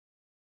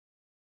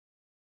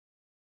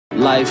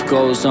Life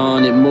goes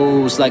on, it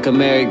moves like a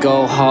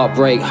merry-go.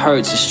 Heartbreak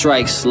hurts, it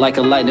strikes like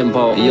a lightning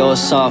bolt. Your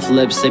soft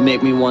lips, they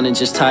make me wanna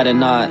just tie the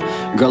knot.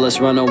 Girl, let's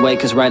run away,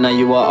 cause right now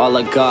you are all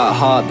I got.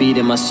 Heart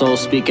beating, my soul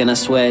speaking, I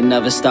swear it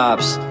never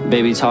stops.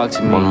 Baby, talk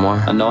to me. One more.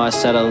 I know I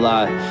said a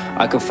lot.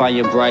 I could find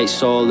your bright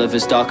soul if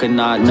it's dark or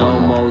not. No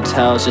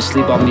motels, just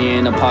sleep on me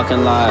in the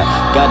parking lot.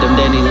 Got them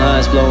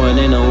dandelions blowing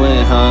in the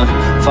wind, huh?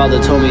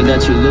 Father told me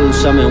that you lose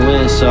some and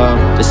win some.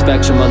 The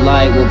spectrum of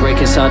light will break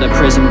inside a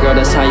prism. Girl,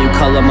 that's how you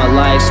color my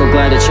life. So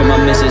glad that you're my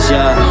missus,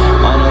 yeah.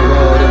 On the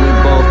road and we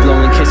both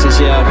blowing kisses,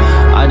 yeah.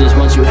 I just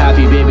want you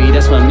happy, baby,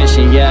 that's my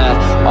mission,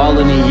 yeah. All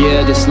in a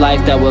year, this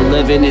life that we're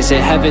living, is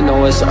it heaven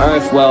or it's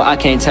earth? Well, I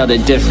can't tell the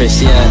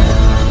difference,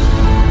 yeah.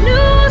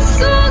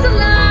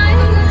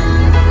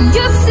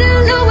 Your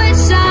silhouette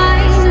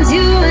shines, you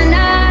and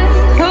I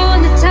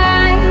on the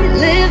tide,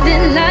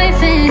 living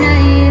life in a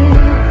year.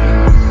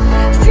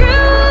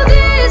 Through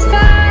this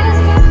fight,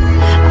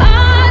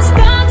 our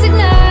sparks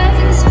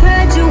ignite,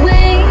 spread your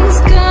wings,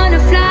 gonna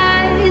fly,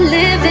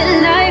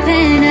 living life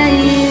in a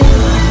year.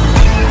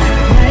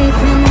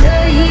 Life in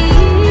the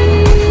years,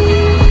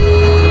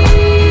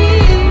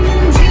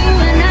 you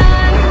and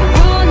I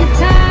on the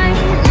tide,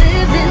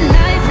 living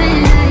life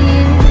in a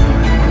year.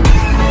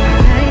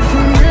 Life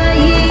in the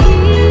years.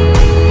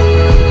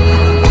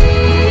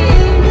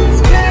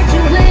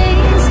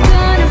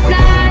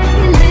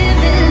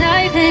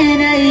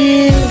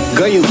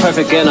 Girl, you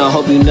perfect and I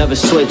hope you never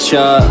switch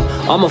up.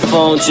 On my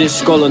phone,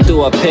 just scrolling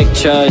through our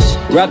pictures.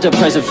 Wrapped a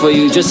present for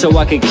you just so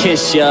I could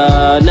kiss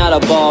ya. Not a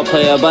ball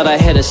player, but I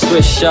hit a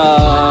switch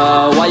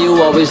up. Why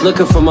you always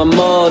looking for my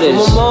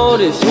motives?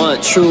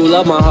 Want true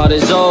love, my heart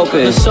is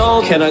open.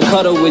 Can I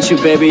cuddle with you,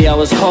 baby? I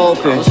was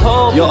hoping.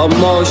 Your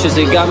emotions,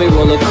 they got me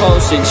roller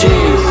coaster.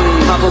 Jeez,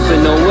 hop up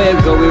in the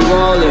whip, girl, we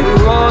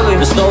rolling.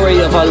 The story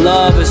of our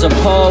love is a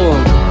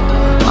poem.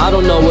 I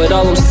don't know it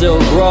all, I'm still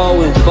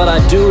growing, but I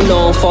do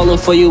know I'm falling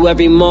for you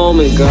every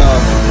moment,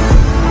 girl.